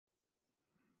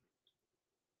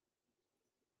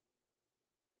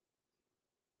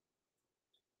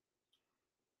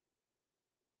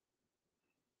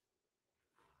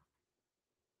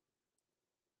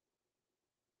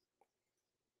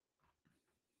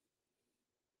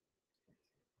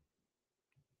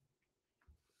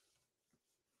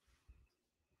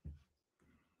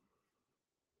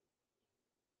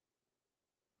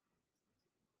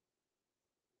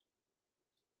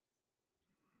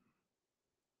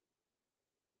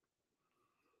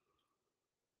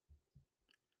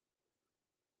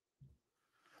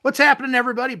What's happening,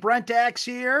 everybody? Brent Axe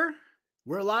here.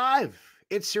 We're live.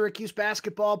 It's Syracuse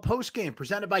basketball postgame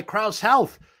presented by Krause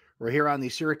Health. We're here on the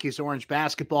Syracuse Orange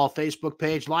basketball Facebook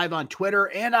page, live on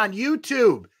Twitter and on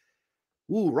YouTube.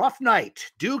 Ooh, rough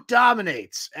night. Duke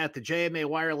dominates at the JMA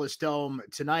Wireless Dome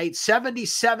tonight.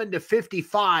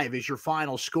 77-55 is your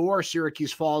final score.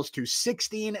 Syracuse falls to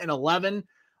 16-11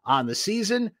 on the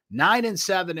season,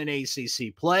 9-7 in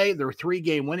ACC play. Their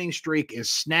three-game winning streak is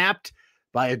snapped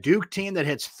by a Duke team that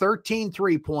hits 13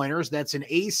 three-pointers. That's an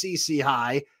ACC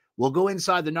high. We'll go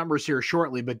inside the numbers here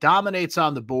shortly, but dominates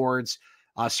on the boards.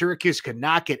 Syracuse could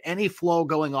not get any flow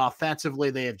going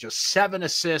offensively. They have just 7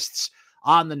 assists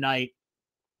on the night.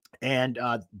 And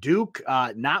Duke,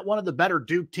 not one of the better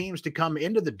Duke teams to come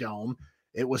into the Dome.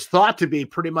 It was thought to be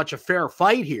pretty much a fair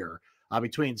fight here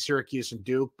between Syracuse and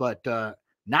Duke, but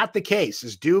not the case,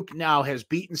 as Duke now has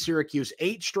beaten Syracuse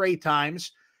 8 straight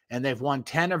times, and they've won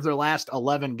 10 of their last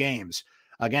 11 games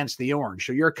against the Orange.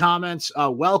 So your comments,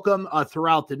 welcome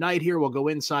throughout the night here. We'll go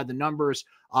inside the numbers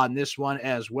on this one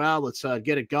as well. Let's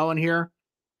get it going here.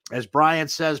 As Brian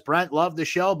says, Brent, love the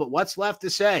show, but what's left to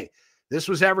say? This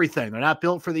was everything. They're not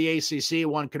built for the ACC.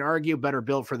 One can argue better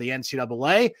built for the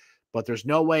NCAA, but there's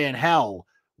no way in hell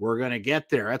we're going to get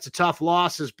there. That's a tough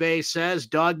loss, as Bay says.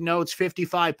 Doug notes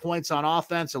 55 points on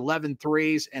offense, 11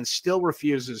 threes, and still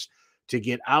refuses to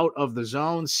get out of the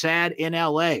zone. Sad in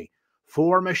LA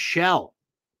for Michelle.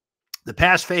 The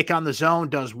pass fake on the zone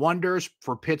does wonders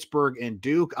for Pittsburgh and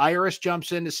Duke. Iris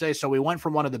jumps in to say, so we went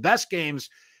from one of the best games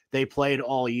they played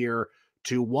all year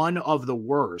to one of the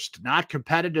worst. Not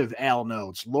competitive, Al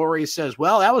notes. Lori says,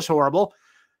 well, that was horrible.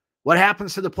 What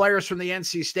happens to the players from the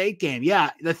NC State game? Yeah,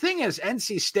 the thing is,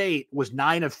 NC State was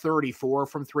 9 of 34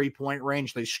 from three-point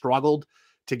range. They struggled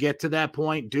to get to that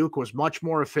point. Duke was much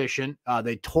more efficient.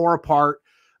 They tore apart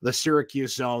the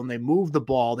Syracuse zone. They moved the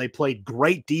ball. They played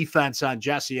great defense on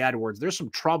Jesse Edwards. There's some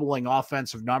troubling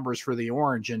offensive numbers for the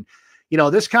Orange. And, you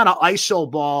know, this kind of ISO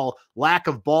ball, lack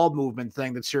of ball movement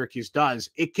thing that Syracuse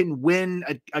does, it can win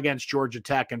against Georgia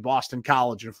Tech and Boston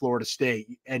College and Florida State.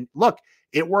 And look,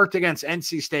 it worked against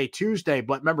NC State Tuesday,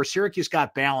 but remember, Syracuse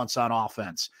got balance on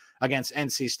offense against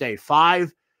NC State.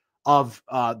 5 of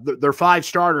their 5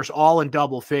 starters all in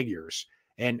double figures,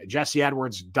 and Jesse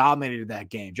Edwards dominated that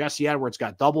game. Jesse Edwards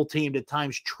got double teamed, at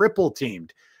times triple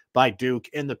teamed by Duke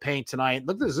in the paint tonight.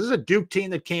 Look, this is a Duke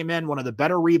team that came in, one of the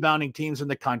better rebounding teams in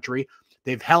the country.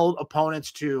 They've held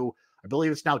opponents to, I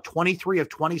believe it's now 23 of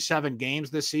 27 games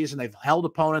this season. They've held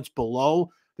opponents below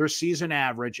their season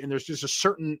average, and there's just a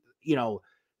certain,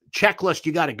 checklist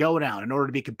you got to go down in order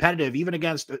to be competitive, even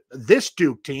against this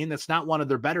Duke team that's not one of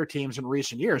their better teams in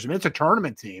recent years. I mean, it's a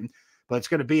tournament team, but it's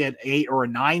going to be an 8 or a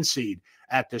 9 seed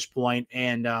at this point.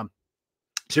 And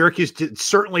Syracuse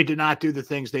certainly did not do the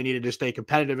things they needed to stay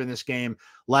competitive in this game,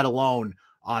 let alone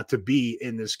to be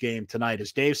in this game tonight.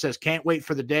 As Dave says, can't wait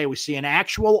for the day we see an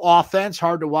actual offense.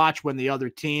 Hard to watch when the other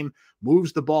team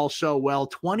moves the ball so well.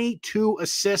 22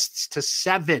 assists to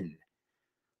 7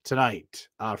 tonight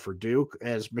for Duke.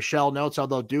 As Michelle notes,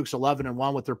 although Duke's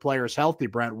 11-1 with their players healthy,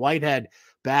 Brent Whitehead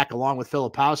back along with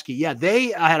Filipowski. Yeah, they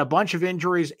had a bunch of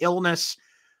injuries, illness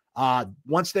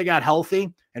once they got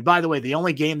healthy. And by the way, the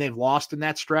only game they've lost in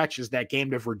that stretch is that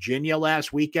game to Virginia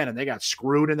last weekend, and they got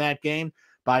screwed in that game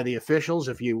by the officials,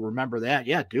 if you remember that.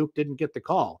 Yeah, Duke didn't get the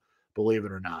call, believe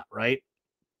it or not, right?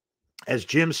 As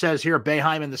Jim says here,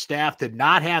 Boeheim and the staff did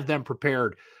not have them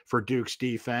prepared for Duke's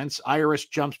defense. Iris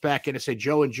jumps back in to say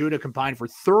Joe and Judah combined for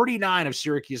 39 of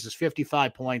Syracuse's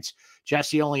 55 points.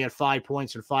 Jesse only had 5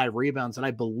 points and 5 rebounds, and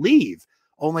I believe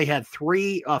only had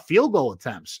 3 field goal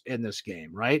attempts in this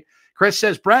game, right? Chris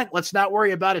says, Brent, let's not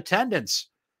worry about attendance.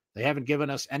 They haven't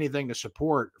given us anything to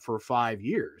support for 5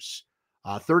 years.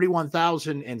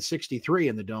 31,063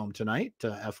 in the Dome tonight,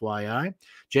 FYI.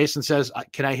 Jason says,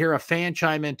 can I hear a fan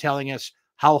chime in telling us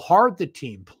how hard the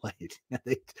team played?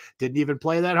 They didn't even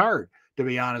play that hard, to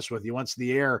be honest with you, once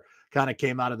the air kind of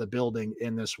came out of the building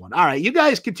in this one. All right, you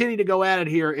guys continue to go at it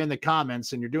here in the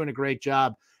comments, and you're doing a great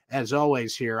job, as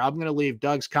always, here. I'm going to leave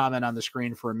Doug's comment on the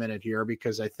screen for a minute here,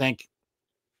 because I think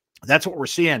that's what we're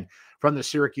seeing from the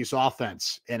Syracuse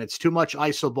offense, and it's too much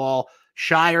iso ball.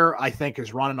 Shire, I think,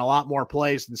 is running a lot more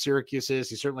plays than Syracuse is.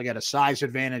 He's certainly got a size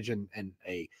advantage and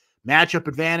a matchup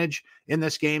advantage in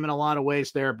this game in a lot of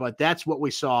ways there, but that's what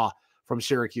we saw from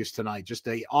Syracuse tonight. Just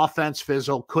the offense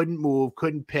fizzle, couldn't move,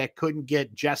 couldn't pick, couldn't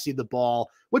get Jesse the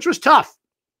ball, which was tough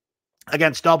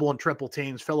against double and triple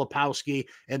teams. Filipowski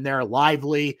in there,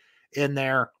 Lively in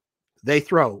there. They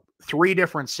throw 3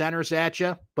 different centers at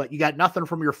you, but you got nothing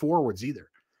from your forwards either.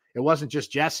 It wasn't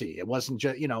just Jesse. It wasn't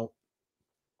just,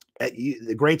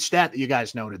 the great stat that you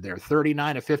guys noted there,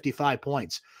 39 of 55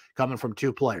 points coming from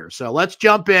two players. So let's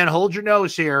jump in. Hold your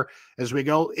nose here as we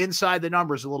go inside the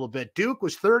numbers a little bit. Duke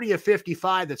was 30 of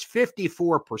 55. That's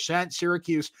 54%.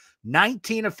 Syracuse,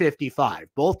 19 of 55.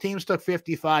 Both teams took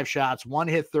 55 shots. One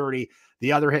hit 30.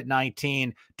 The other hit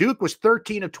 19. Duke was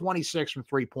 13 of 26 from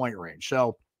three-point range.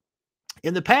 So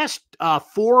in the past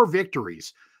 4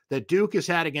 victories that Duke has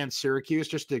had against Syracuse,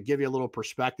 just to give you a little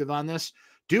perspective on this,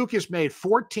 Duke has made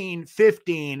 14,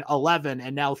 15, 11,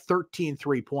 and now 13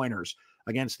 three-pointers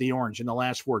against the Orange in the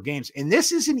last 4 games. And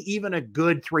this isn't even a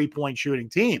good three-point shooting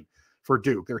team for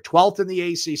Duke. They're 12th in the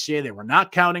ACC. They were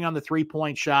not counting on the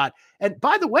three-point shot. And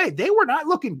by the way, they were not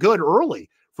looking good early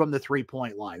from the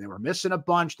three-point line. They were missing a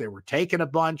bunch. They were taking a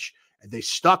bunch. They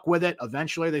stuck with it.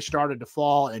 Eventually, they started to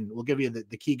fall, and we'll give you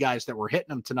the key guys that were hitting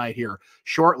them tonight here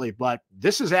shortly. But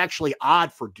this is actually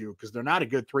odd for Duke because they're not a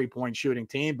good three-point shooting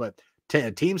team, but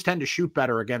teams tend to shoot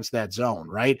better against that zone,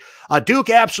 right? Duke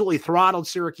absolutely throttled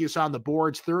Syracuse on the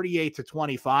boards,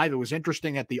 38-25. It was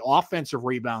interesting that the offensive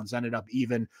rebounds ended up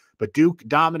even, but Duke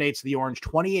dominates the Orange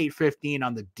 28-15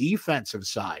 on the defensive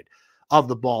side of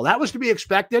the ball. That was to be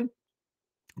expected.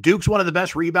 Duke's one of the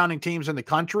best rebounding teams in the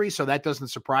country, so that doesn't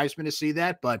surprise me to see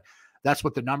that, but that's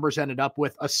what the numbers ended up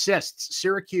with. Assists.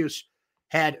 Syracuse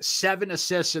had 7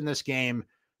 assists in this game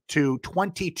to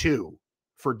 22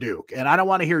 for Duke. And I don't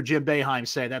want to hear Jim Boeheim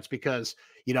say that's because,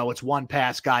 it's one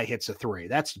pass, guy hits a 3.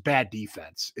 That's bad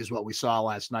defense is what we saw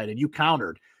last night. And you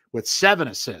countered with 7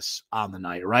 assists on the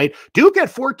night, right? Duke had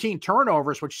 14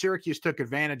 turnovers, which Syracuse took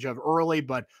advantage of early,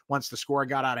 but once the score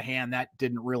got out of hand, that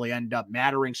didn't really end up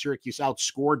mattering. Syracuse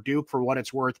outscored Duke for what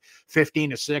it's worth,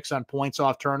 15-6 on points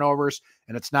off turnovers,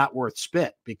 and it's not worth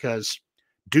spit because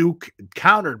Duke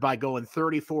countered by going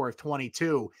 34 of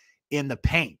 22 in the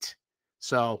paint.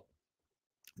 So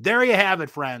there you have it,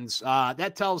 friends.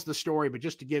 That tells the story, but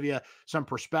just to give you some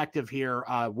perspective here,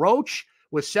 Roach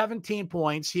with 17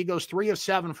 points. He goes 3 of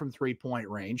 7 from three-point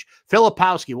range.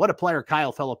 Filipowski, what a player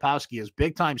Kyle Filipowski is.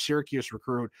 Big-time Syracuse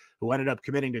recruit who ended up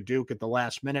committing to Duke at the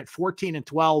last minute. 14 and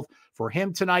 12 for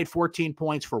him tonight. 14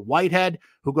 points for Whitehead,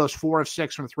 who goes 4 of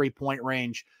 6 from three-point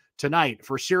range tonight.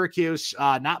 For Syracuse,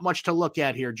 not much to look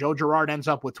at here. Joe Girard ends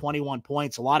up with 21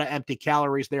 points. A lot of empty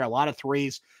calories there. A lot of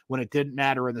threes when it didn't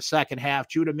matter in the second half.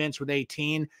 Judah Mintz with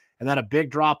 18, and then a big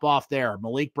drop-off there.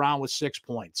 Malik Brown with 6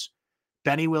 points.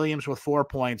 Benny Williams with 4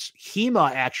 points.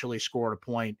 Hema actually scored a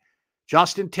point.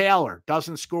 Justin Taylor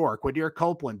doesn't score. Quadir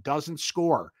Copeland doesn't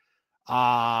score.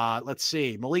 Let's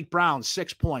see. Malik Brown,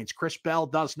 6 points. Chris Bell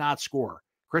does not score.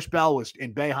 Chris Bell was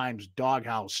in Boeheim's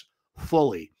doghouse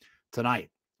fully tonight.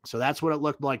 So that's what it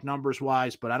looked like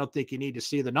numbers-wise, but I don't think you need to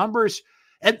see the numbers.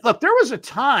 And look, there was a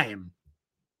time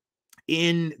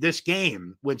in this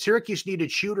game when Syracuse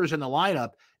needed shooters in the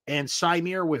lineup, and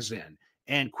Symir was in,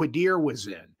 and Quadir was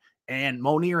in, and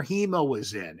Monir Hema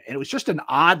was in. And it was just an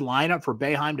odd lineup for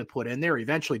Boeheim to put in there. He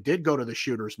eventually did go to the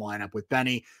shooters lineup with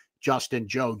Benny, Justin,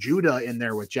 Joe, Judah in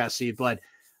there with Jesse. But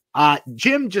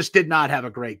Jim just did not have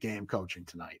a great game coaching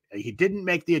tonight. He didn't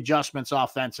make the adjustments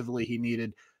offensively he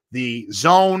needed. The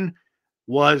zone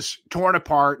was torn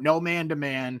apart, no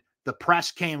man-to-man. The press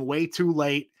came way too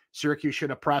late. Syracuse should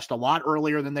have pressed a lot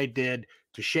earlier than they did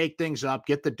to shake things up,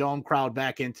 get the Dome crowd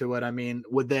back into it. I mean,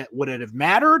 would it have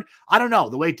mattered? I don't know.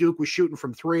 The way Duke was shooting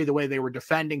from 3, the way they were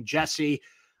defending Jesse,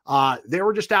 they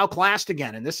were just outclassed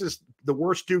again. And this is the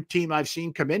worst Duke team I've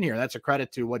seen come in here. That's a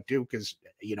credit to what Duke has,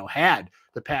 had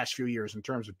the past few years in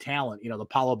terms of talent, the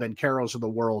Paulo Bancheros of the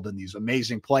world and these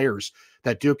amazing players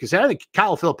that Duke has had. I think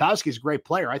Kyle Filipowski is a great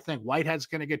player. I think Whitehead's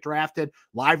going to get drafted.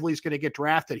 Lively's going to get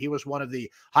drafted. He was one of the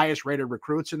highest rated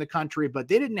recruits in the country, but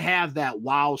they didn't have that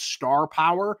wow star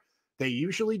power they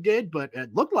usually did, but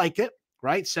it looked like it,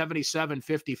 right?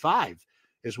 77-55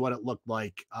 is what it looked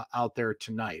like out there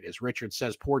tonight. As Richard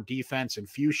says, poor defense and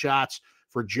few shots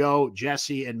for Joe,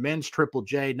 Jesse, and Mintz. Triple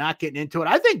J not getting into it.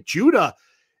 I think Judah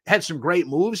had some great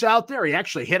moves out there. He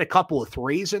actually hit a couple of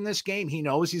threes in this game. He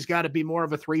knows he's got to be more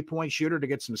of a three-point shooter to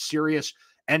get some serious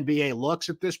NBA looks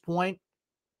at this point.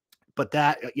 But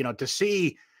that, to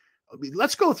see,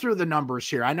 let's go through the numbers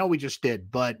here. I know we just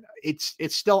did, but it's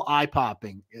still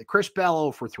eye-popping. Chris Bell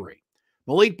 0 for 3.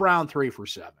 Malik Brown 3 for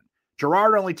 7.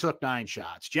 Girard only took 9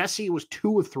 shots. Jesse was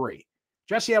 2 of 3.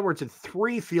 Jesse Edwards had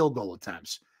 3 field goal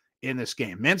attempts in this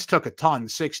game. Mintz took a ton,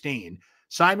 16.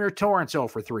 Symir Torrance 0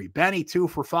 for 3. Benny 2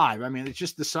 for 5. I mean, it's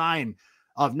just the sign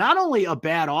of not only a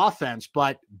bad offense,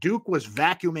 but Duke was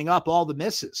vacuuming up all the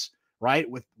misses, right?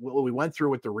 With what we went through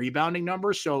with the rebounding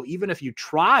numbers. So even if you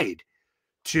tried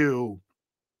to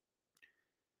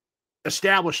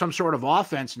establish some sort of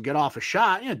offense and get off a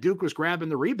shot, Duke was grabbing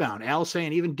the rebound. Al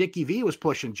saying even Dickie V was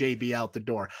pushing JB out the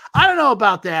door. I don't know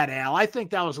about that, Al. I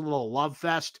think that was a little love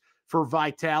fest for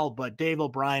Vitale, but Dave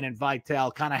O'Brien and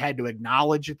Vitale kind of had to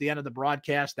acknowledge at the end of the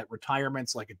broadcast that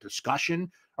retirement's like a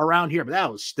discussion around here, but that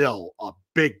was still a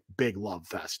big, big love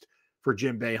fest for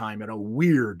Jim Boeheim at a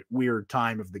weird, weird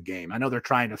time of the game. I know they're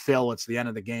trying to fill it's the end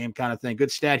of the game kind of thing. Good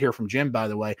stat here from Jim, by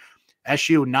the way.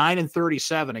 SU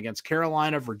 9-37 against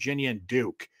Carolina, Virginia, and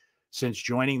Duke since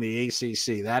joining the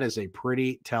ACC. That is a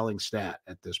pretty telling stat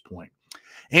at this point.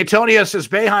 Antonio says,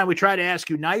 Boeheim, we try to ask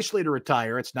you nicely to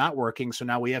retire. It's not working, so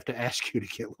now we have to ask you to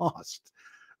get lost.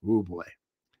 Oh, boy.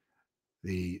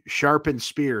 The sharpened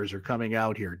spears are coming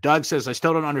out here. Doug says, I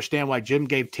still don't understand why Jim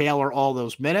gave Taylor all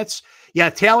those minutes. Yeah,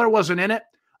 Taylor wasn't in it.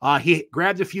 He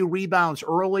grabbed a few rebounds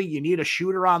early. You need a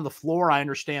shooter on the floor. I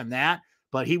understand that,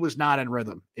 but he was not in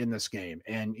rhythm in this game.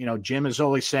 And, you know, Jim is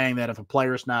always saying that if a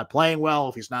player's not playing well,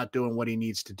 if he's not doing what he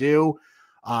needs to do,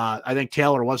 I think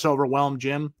Taylor was overwhelmed,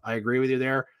 Jim. I agree with you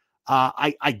there.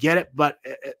 I get it, but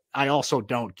I also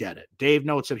don't get it. Dave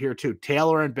notes it here too.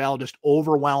 Taylor and Bell just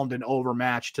overwhelmed and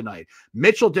overmatched tonight.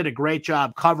 Mitchell did a great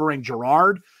job covering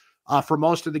Gerard for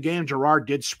most of the game. Gerard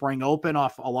did spring open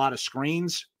off a lot of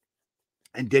screens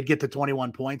and did get to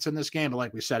 21 points in this game. But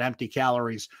like we said, empty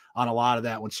calories on a lot of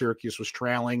that when Syracuse was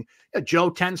trailing.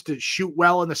 Joe tends to shoot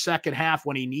well in the second half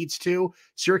when he needs to.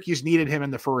 Syracuse needed him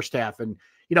in the first half. And,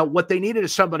 you know, what they needed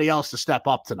is somebody else to step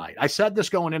up tonight. I said this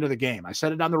going into the game. I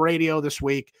said it on the radio this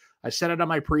week. I said it on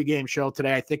my pregame show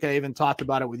today. I think I even talked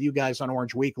about it with you guys on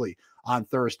Orange Weekly on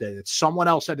Thursday, that someone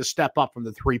else had to step up from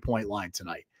the three-point line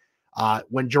tonight.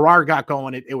 When Gerard got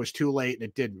going, it was too late and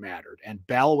it didn't matter. And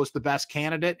Bell was the best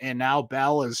candidate, and now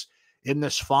Bell is in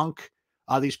this funk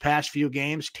these past few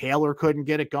games. Taylor couldn't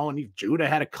get it going. Judah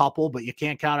had a couple, but you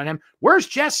can't count on him. Where's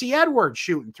Jesse Edwards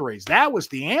shooting threes? That was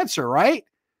the answer, right?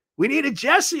 We needed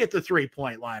Jesse at the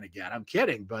three-point line again. I'm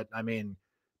kidding, but, I mean,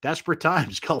 desperate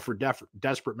times call for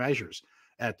desperate measures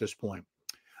at this point.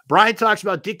 Brian talks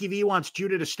about Dickie V wants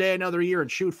Judah to stay another year and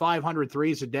shoot 500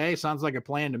 threes a day. Sounds like a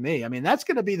plan to me. I mean, that's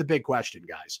going to be the big question,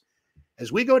 guys.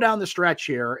 As we go down the stretch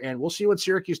here, and we'll see what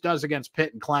Syracuse does against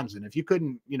Pitt and Clemson. If you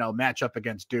couldn't, you know, match up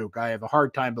against Duke, I have a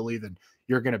hard time believing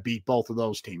you're going to beat both of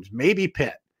those teams. Maybe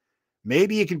Pitt.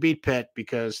 Maybe you can beat Pitt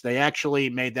because they actually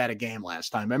made that a game last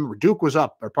time. Remember,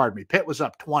 Pitt was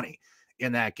up 20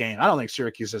 in that game. I don't think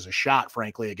Syracuse has a shot,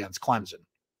 frankly, against Clemson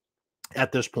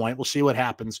at this point. We'll see what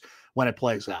happens when it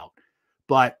plays out.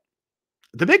 But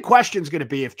the big question is going to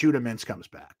be if Judah Mintz comes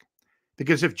back.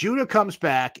 Because if Judah comes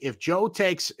back, if Joe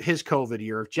takes his COVID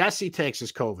year, if Jesse takes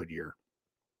his COVID year,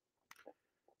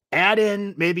 add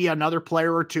in maybe another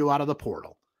player or two out of the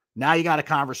portal. Now you got a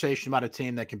conversation about a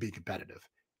team that can be competitive.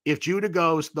 If Judah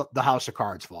goes, the house of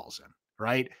cards falls in,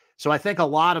 right? So I think a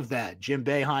lot of that, Jim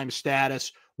Boeheim's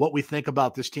status, what we think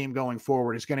about this team going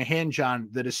forward is going to hinge on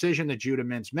the decision that Judah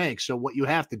Mintz makes. So what you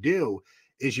have to do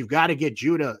is you've got to get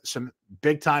Judah some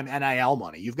big-time NIL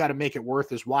money. You've got to make it worth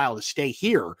his while to stay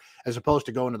here as opposed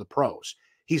to going to the pros.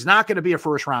 He's not going to be a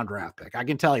first-round draft pick. I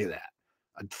can tell you that.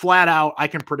 Flat out, I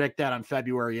can predict that on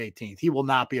February 18th. He will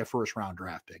not be a first-round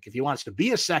draft pick. If he wants to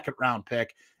be a second-round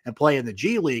pick and play in the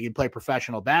G League and play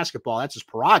professional basketball, that's his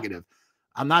prerogative.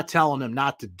 I'm not telling him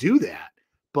not to do that,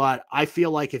 but I feel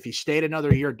like if he stayed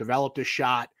another year, developed a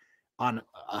shot on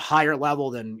a higher level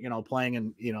than, you know, playing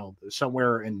in, you know,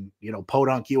 somewhere in, you know,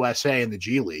 Podunk, USA in the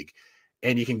G League,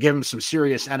 and you can give him some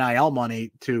serious NIL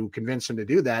money to convince him to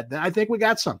do that, then I think we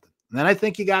got something. And then I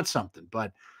think you got something,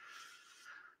 but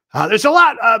there's a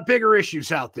lot bigger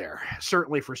issues out there,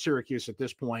 certainly for Syracuse at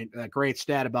this point. That great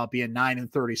stat about being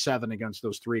 9-37 against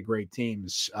those three great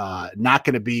teams, not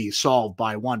going to be solved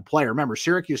by one player. Remember,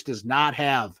 Syracuse does not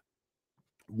have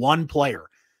one player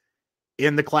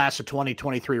in the class of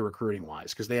 2023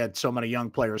 recruiting-wise because they had so many young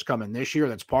players come in this year.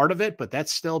 That's part of it, but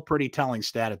that's still a pretty telling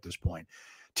stat at this point.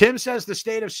 Tim says the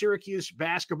state of Syracuse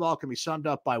basketball can be summed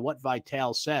up by what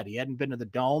Vitale said. He hadn't been to the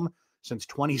Dome since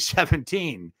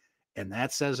 2017. And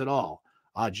that says it all.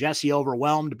 Jesse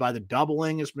overwhelmed by the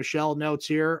doubling, as Michelle notes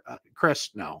here.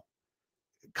 Chris, no.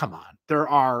 Come on. There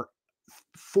are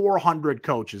 400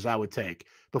 coaches I would take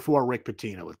before Rick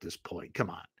Pitino at this point. Come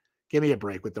on. Give me a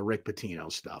break with the Rick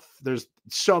Pitino stuff. There's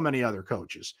so many other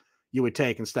coaches you would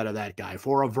take instead of that guy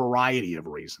for a variety of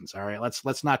reasons. All right,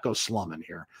 let's not go slumming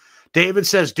here. David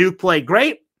says Duke played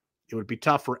great. It would be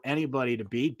tough for anybody to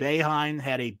beat. Boeheim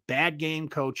had a bad game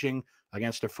coaching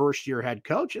against a first-year head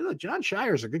coach. John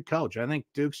Shire's a good coach. I think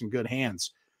Duke's in good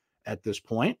hands at this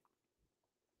point.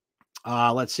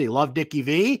 Let's see. Love Dickie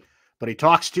V, but he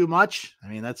talks too much. I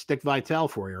mean, that's Dick Vitale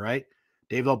for you, right?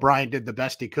 Dave O'Brien did the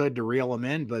best he could to reel him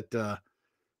in, but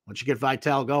once you get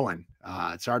Vitale going,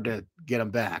 it's hard to get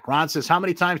him back. Ron says, how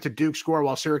many times did Duke score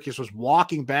while Syracuse was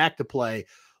walking back to play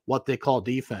what they call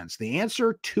defense? The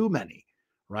answer, too many.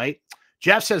 right?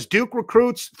 Jeff says Duke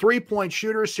recruits three-point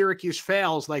shooters. Syracuse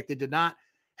fails like they did not.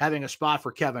 Having a spot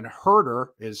for Kevin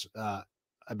Herter is, I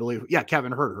believe,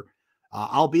 Kevin Herter.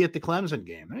 I'll be at the Clemson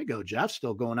game. There you go, Jeff.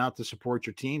 Still going out to support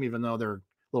your team, even though they're a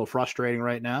little frustrating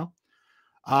right now.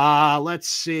 Let's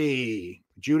see.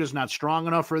 Judah's not strong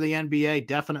enough for the NBA.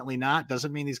 Definitely not.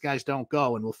 Doesn't mean these guys don't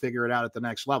go, and we'll figure it out at the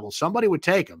next level. Somebody would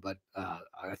take him, but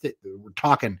I think we're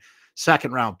talking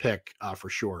second-round pick for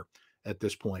sure at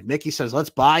this point. Mickey says,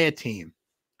 let's buy a team.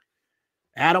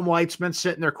 Adam Weitzman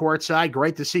sitting there courtside.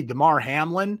 Great to see DeMar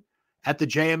Hamlin at the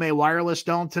JMA Wireless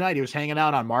Dome tonight. He was hanging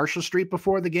out on Marshall Street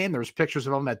before the game. There was pictures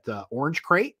of him at the Orange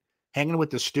Crate hanging with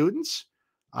the students.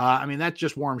 I mean, that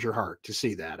just warms your heart to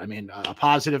see that. I mean, a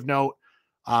positive note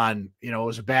on, it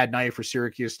was a bad night for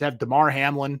Syracuse. To have DeMar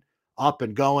Hamlin up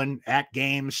and going at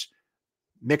games,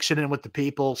 mixing in with the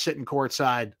people, sitting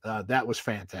courtside, that was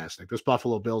fantastic. This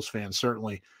Buffalo Bills fan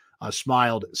certainly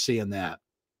smiled seeing that.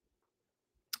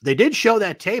 They did show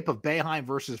that tape of Boeheim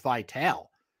versus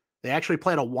Vitale. They actually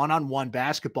played a one-on-one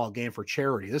basketball game for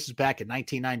charity. This is back in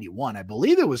 1991. I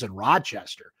believe it was in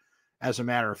Rochester, as a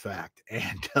matter of fact.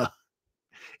 And,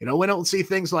 we don't see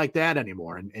things like that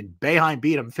anymore. And Boeheim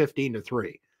beat him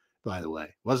 15-3, by the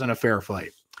way. Wasn't a fair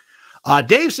fight.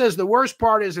 Dave says the worst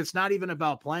part is it's not even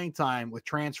about playing time with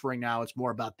transferring now. It's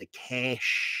more about the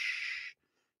cash.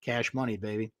 Cash money,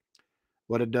 baby.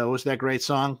 What was that great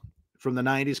song from the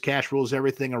 90s? Cash rules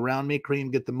everything around me.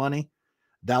 Cream, get the money.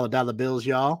 Dollar bills,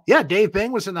 y'all. Yeah, Dave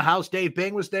Bing was in the house. Dave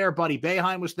Bing was there. Buddy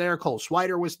Boeheim was there. Cole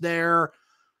Swider was there.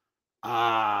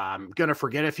 I'm going to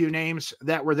forget a few names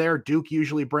that were there. Duke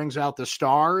usually brings out the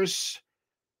stars.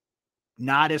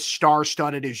 Not as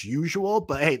star-studded as usual,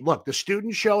 but hey, look, the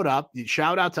students showed up.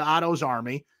 Shout out to Otto's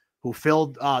Army, who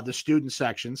filled the student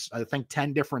sections. I think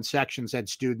 10 different sections had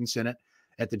students in it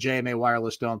at the JMA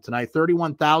Wireless Dome tonight.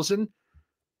 31,000.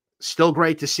 Still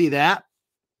great to see that.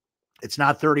 It's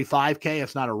not 35K.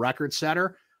 It's not a record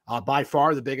setter. By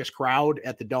far the biggest crowd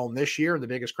at the Dome this year, and the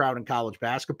biggest crowd in college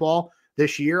basketball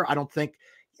this year.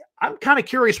 I'm kind of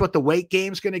curious what the Wake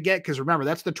game's going to get, because remember,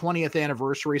 that's the 20th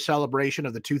anniversary celebration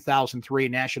of the 2003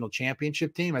 national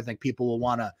championship team. I think people will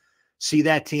want to see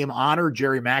that team honored.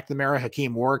 Jerry McNamara,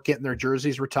 Hakeem Warwick getting their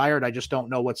jerseys retired. I just don't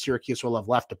know what Syracuse will have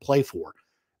left to play for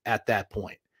at that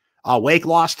point. Wake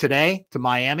lost today to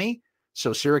Miami.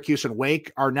 So Syracuse and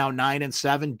Wake are now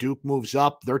 9-7. Duke moves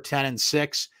up. They're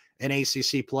 10-6 in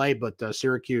ACC play, but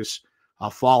Syracuse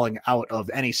falling out of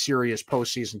any serious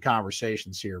postseason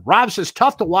conversations here. Rob says,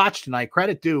 tough to watch tonight.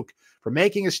 Credit Duke for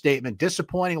making a statement.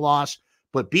 Disappointing loss,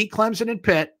 but beat Clemson and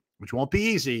Pitt, which won't be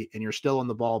easy, and you're still in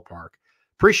the ballpark.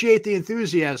 Appreciate the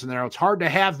enthusiasm there. It's hard to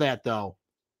have that, though,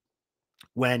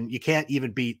 when you can't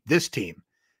even beat this team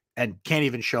and can't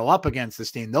even show up against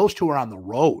this team. Those two are on the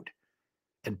road.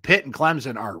 And Pitt and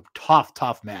Clemson are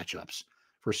tough matchups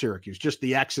for Syracuse. Just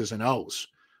the X's and O's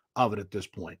of it at this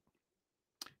point.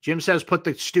 Jim says, put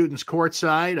the students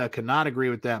courtside. I cannot agree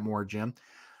with that more, Jim.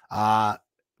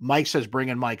 Mike says, bring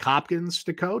in Mike Hopkins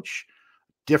to coach.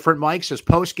 Different Mike says,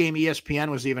 post-game ESPN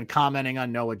was even commenting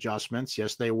on no adjustments.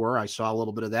 Yes, they were. I saw a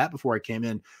little bit of that before I came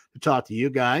in to talk to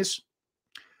you guys.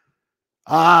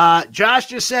 Josh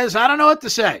just says, I don't know what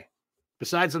to say.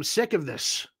 Besides, I'm sick of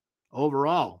this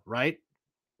overall, right?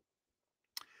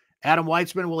 Adam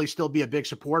Weitzman, will he still be a big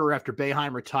supporter after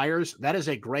Boeheim retires? That is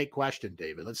a great question,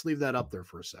 David. Let's leave that up there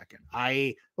for a second.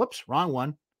 Whoops, wrong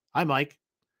one. Hi, Mike.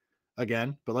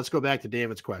 Again, but let's go back to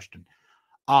David's question.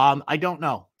 I don't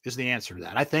know is the answer to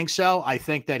that. I think so. I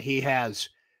think that he has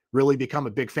really become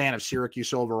a big fan of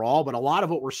Syracuse overall, but a lot of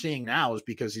what we're seeing now is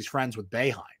because he's friends with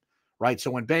Boeheim, right?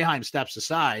 So when Boeheim steps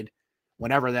aside,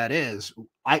 whenever that is,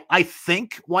 I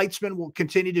think Weitzman will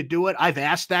continue to do it. I've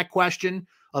asked that question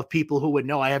of people who would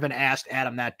know. I haven't asked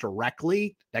Adam that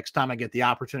directly. Next time I get the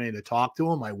opportunity to talk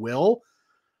to him, I will.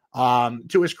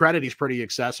 To his credit, he's pretty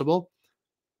accessible.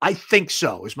 I think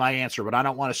so is my answer, but I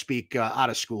don't want to speak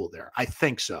out of school there. I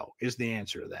think so is the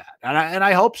answer to that. And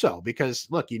I hope so, because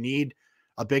look, you need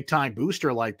a big time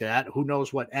booster like that. Who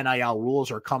knows what NIL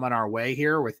rules are coming our way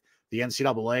here with the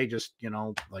NCAA just,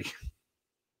 like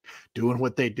doing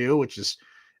what they do, which is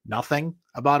nothing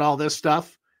about all this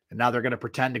stuff. And now they're going to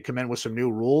pretend to come in with some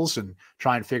new rules and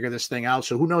try and figure this thing out.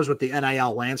 So who knows what the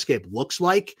NIL landscape looks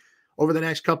like over the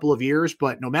next couple of years.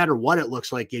 But no matter what it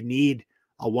looks like, you need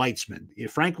a Weitzman.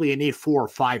 Frankly, you need 4 or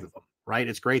 5 of them, right?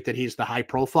 It's great that he's the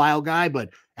high-profile guy,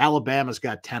 but Alabama's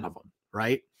got 10 of them,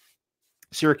 right?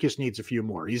 Syracuse needs a few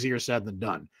more. Easier said than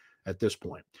done at this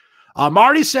point.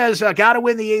 Marty says, got to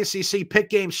win the ACC. Pitt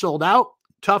game sold out.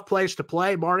 Tough place to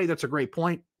play. Marty, that's a great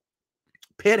point.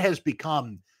 Pitt has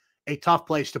become a tough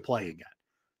place to play again.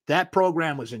 That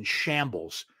program was in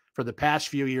shambles for for the past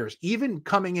few years, even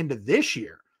coming into this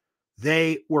year,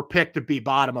 they were picked to be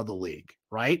bottom of the league,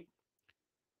 right?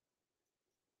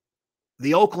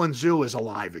 The Oakland Zoo is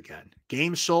alive again.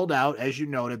 Games sold out, as you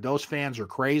noted. Those fans are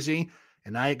crazy.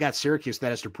 And now you got Syracuse that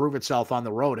has to prove itself on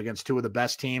the road against two of the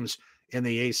best teams in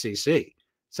the ACC.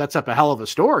 Sets up a hell of a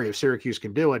story if Syracuse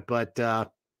can do it, but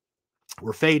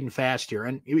we're fading fast here.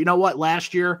 And you know what?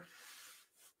 Last year,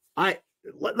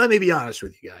 let me be honest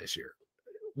with you guys here.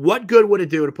 What good would it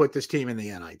do to put this team in the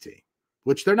NIT?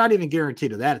 Which they're not even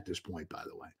guaranteed of that at this point, by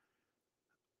the way.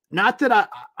 Not that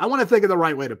I want to think of the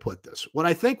right way to put this. What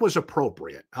I think was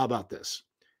appropriate, how about this?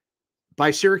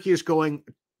 By Syracuse going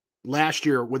last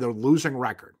year with a losing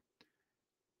record.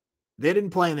 They didn't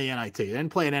play in the NIT. They didn't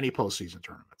play in any postseason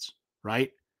tournaments,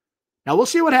 right? Now, we'll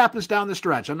see what happens down the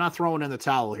stretch. I'm not throwing in the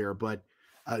towel here, but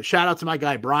shout out to my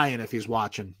guy Brian if he's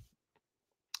watching.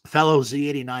 Fellow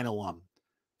Z89 alum.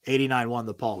 89 won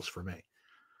the Pulse for me.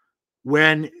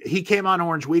 When he came on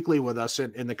Orange Weekly with us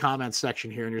in the comments section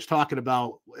here, and he was talking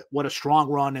about what a strong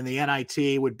run in the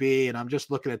NIT would be, and I'm just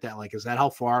looking at that like, is that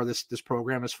how far this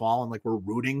program has fallen? Like, we're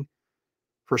rooting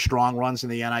for strong runs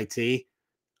in the NIT.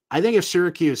 I think if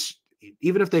Syracuse,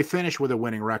 even if they finish with a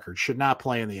winning record, should not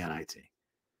play in the NIT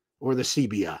or the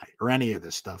CBI or any of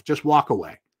this stuff. Just walk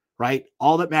away, right?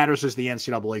 All that matters is the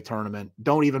NCAA tournament.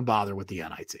 Don't even bother with the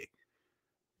NIT.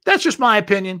 That's just my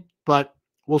opinion, but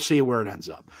we'll see where it ends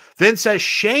up. Vince says,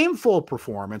 shameful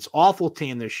performance, awful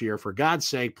team this year. For God's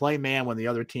sake, play man when the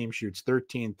other team shoots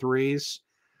 13 threes.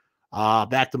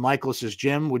 Back to Michael says,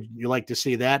 Jim, would you like to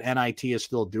see that? NIT is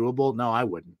still doable? No, I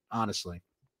wouldn't, honestly.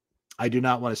 I do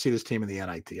not want to see this team in the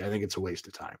NIT. I think it's a waste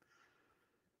of time.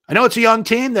 I know it's a young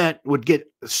team that would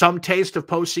get some taste of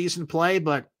postseason play,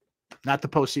 but not the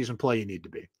postseason play you need to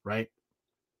be, right?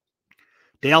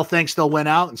 Dale thinks they'll win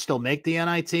out and still make the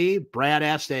NIT. Brad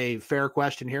asked a fair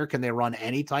question here. Can they run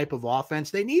any type of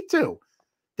offense? They need to.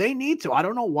 They need to. I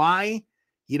don't know why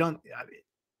you don't.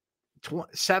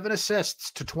 7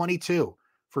 assists to 22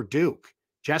 for Duke.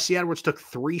 Jesse Edwards took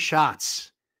 3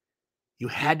 shots. You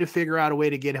had to figure out a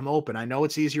way to get him open. I know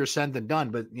it's easier said than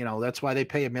done, but that's why they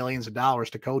pay millions of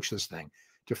dollars to coach this thing,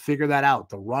 to figure that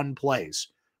out, to run plays,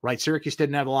 right? Syracuse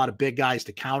didn't have a lot of big guys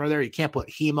to counter there. You can't put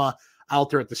Hema out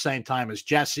there at the same time as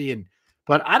Jesse.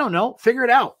 But I don't know. Figure it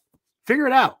out. Figure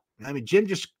it out. I mean, Jim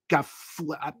just got,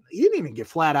 he didn't even get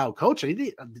flat out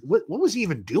coaching. What was he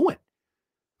even doing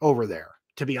over there?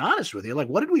 To be honest with you, like,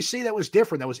 what did we see that was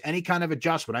different? That was any kind of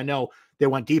adjustment. I know they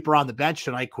went deeper on the bench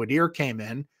tonight. Quadir came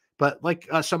in, but like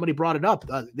somebody brought it up.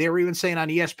 They were even saying on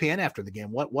ESPN after the game,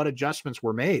 what adjustments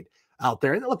were made out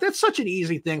there. And look, that's such an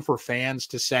easy thing for fans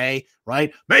to say,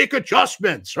 right? Make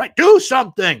adjustments, right? Do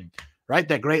something. Right?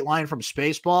 That great line from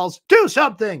Spaceballs, do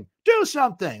something.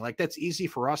 Like, that's easy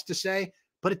for us to say,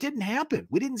 but it didn't happen.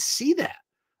 We didn't see that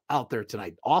out there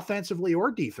tonight, offensively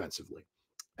or defensively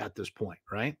at this point,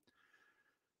 right?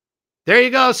 There you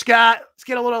go, Scott. Let's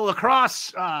get a little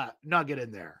lacrosse nugget in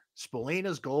there.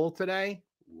 Spalina's goal today.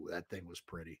 Ooh, that thing was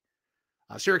pretty.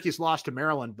 Syracuse lost to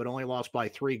Maryland, but only lost by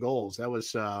 3 goals. That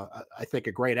was, I think,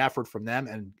 a great effort from them.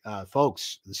 And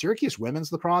folks, the Syracuse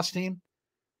women's lacrosse team,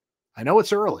 I know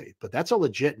it's early, but that's a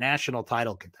legit national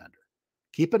title contender.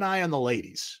 Keep an eye on the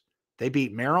ladies. They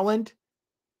beat Maryland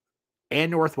and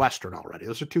Northwestern already.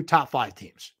 Those are 2 top 5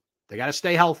 teams. They got to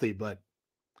stay healthy, but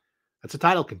that's a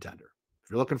title contender. If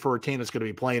you're looking for a team that's going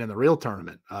to be playing in the real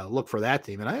tournament, look for that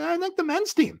team. And I think the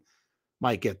men's team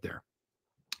might get there.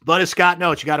 But as Scott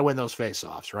notes, you got to win those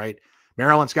face-offs, right?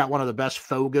 Maryland's got one of the best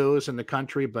Fogos in the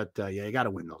country, but yeah, you got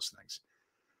to win those things.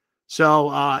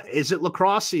 So is it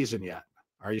lacrosse season yet?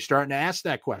 Are you starting to ask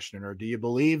that question, or do you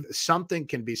believe something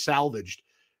can be salvaged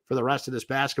for the rest of this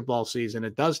basketball season?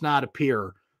 It does not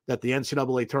appear that the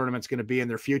NCAA tournament's going to be in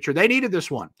their future. They needed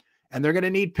this one, and they're going to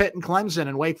need Pitt and Clemson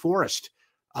and Wake Forest.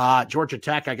 Georgia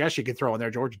Tech, I guess you could throw in there.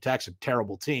 Georgia Tech's a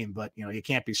terrible team, but you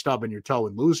can't be stubbing your toe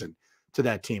and losing to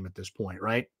that team at this point,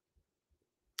 right?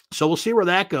 So we'll see where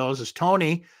that goes. As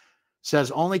Tony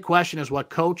says, only question is what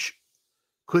coach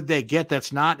could they get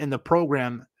that's not in the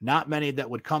program? Not many that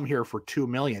would come here for $2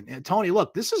 million. And Tony,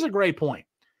 look, this is a great point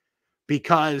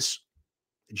because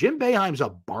Jim Boeheim's a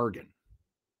bargain.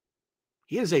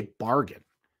 He is a bargain.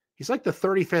 He's like the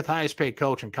 35th highest paid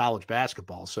coach in college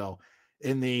basketball. So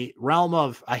in the realm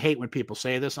of, I hate when people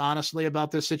say this honestly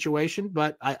about this situation,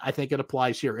 but I think it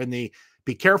applies here. In the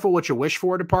be careful what you wish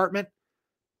for department,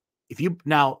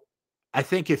 I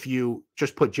think if you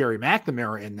just put Jerry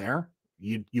McNamara in there,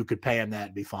 you could pay him that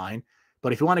and be fine.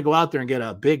 But if you want to go out there and get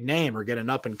a big name or get an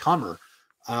up-and-comer,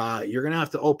 you're going to have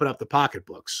to open up the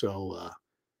pocketbooks. So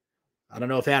I don't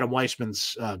know if Adam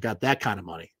Weissman's got that kind of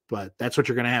money, but that's what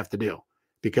you're going to have to do.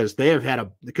 because they have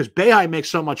had because Beihai makes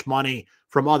so much money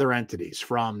from other entities,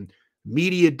 from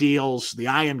media deals, the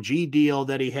IMG deal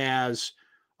that he has,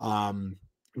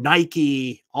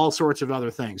 Nike, all sorts of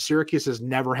other things. Syracuse has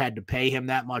never had to pay him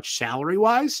that much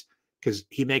salary-wise because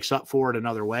he makes up for it in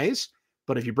other ways.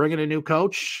 But if you bring in a new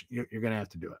coach, you're going to have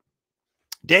to do it.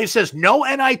 Dave says, no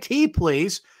NIT,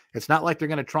 please. It's not like they're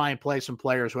going to try and play some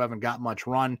players who haven't got much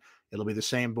run. It'll be the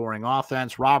same boring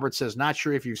offense. Robert says, not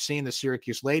sure if you've seen the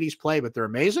Syracuse ladies play, but they're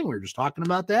amazing. We were just talking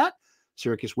about that.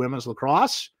 Syracuse women's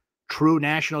lacrosse, true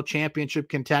national championship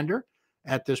contender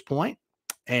at this point.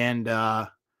 And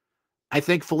I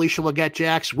think Felicia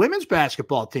Leggett-Jack's women's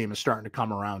basketball team is starting to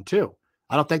come around too.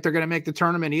 I don't think they're going to make the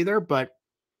tournament either, but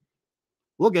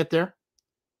we'll get there.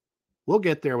 We'll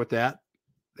get there with that.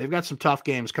 They've got some tough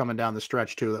games coming down the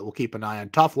stretch too that we'll keep an eye on.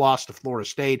 Tough loss to Florida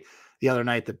State the other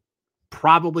night that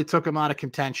probably took them out of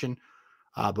contention,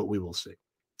 but we will see.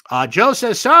 Joe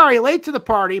says, sorry, late to the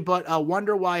party, but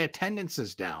wonder why attendance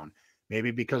is down.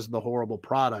 Maybe because of the horrible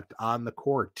product on the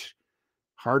court.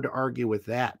 Hard to argue with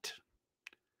that.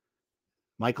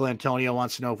 Michael Antonio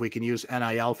wants to know if we can use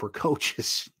NIL for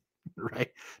coaches,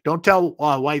 right? Don't tell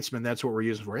Weitzman that's what we're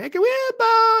using for. Hey, can we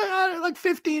have like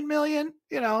 15 million?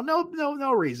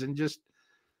 No reason. Just,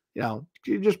 you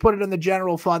just put it in the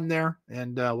general fund there,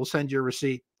 and we'll send you a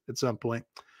receipt at some point.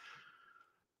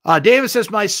 David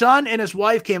says, my son and his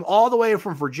wife came all the way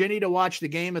from Virginia to watch the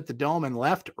game at the Dome and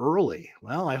left early.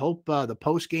 Well, I hope the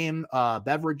post-game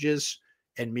beverages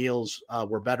and meals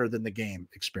were better than the game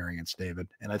experience, David.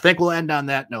 And I think we'll end on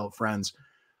that note, friends.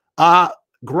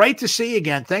 Great to see you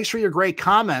again. Thanks for your great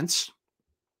comments.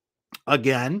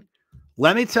 Again,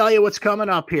 let me tell you what's coming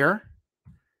up here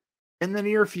in the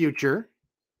near future,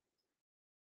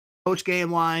 post-game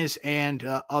wise and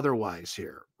otherwise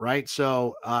here, right?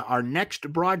 So our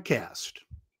next broadcast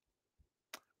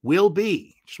will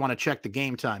be, just want to check the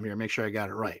game time here, make sure I got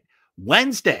it right.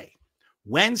 Wednesday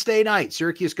night,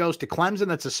 Syracuse goes to Clemson.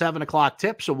 That's a 7:00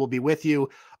 tip. So we'll be with you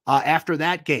after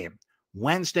that game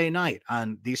Wednesday night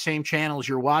on these same channels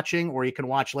you're watching, or you can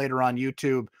watch later on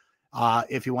YouTube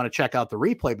if you want to check out the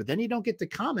replay, but then you don't get to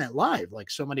comment live like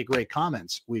so many great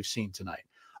comments we've seen tonight.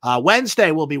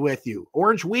 Wednesday, we'll be with you.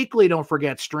 Orange Weekly, don't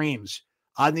forget, streams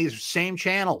on these same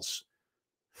channels.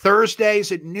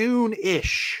 Thursdays at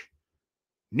noon-ish.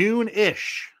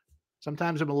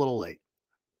 Sometimes I'm a little late.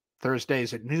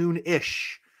 Thursdays at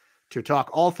noon-ish to talk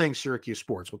all things Syracuse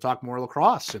sports. We'll talk more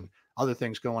lacrosse and other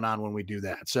things going on when we do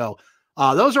that. So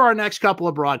those are our next couple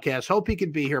of broadcasts. Hope you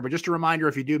can be here. But just a reminder,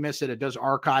 if you do miss it, it does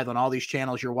archive on all these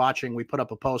channels you're watching. We put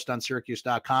up a post on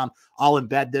syracuse.com. I'll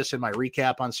embed this in my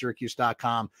recap on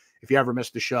syracuse.com. If you ever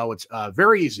missed the show, it's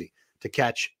very easy to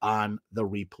catch on the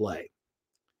replay.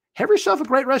 Have yourself a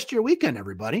great rest of your weekend,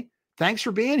 everybody. Thanks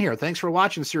for being here. Thanks for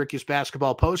watching Syracuse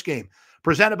Basketball Postgame.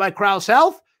 Presented by Krause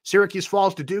Health. Syracuse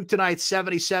falls to Duke tonight,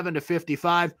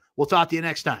 77-55. We'll talk to you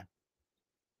next time.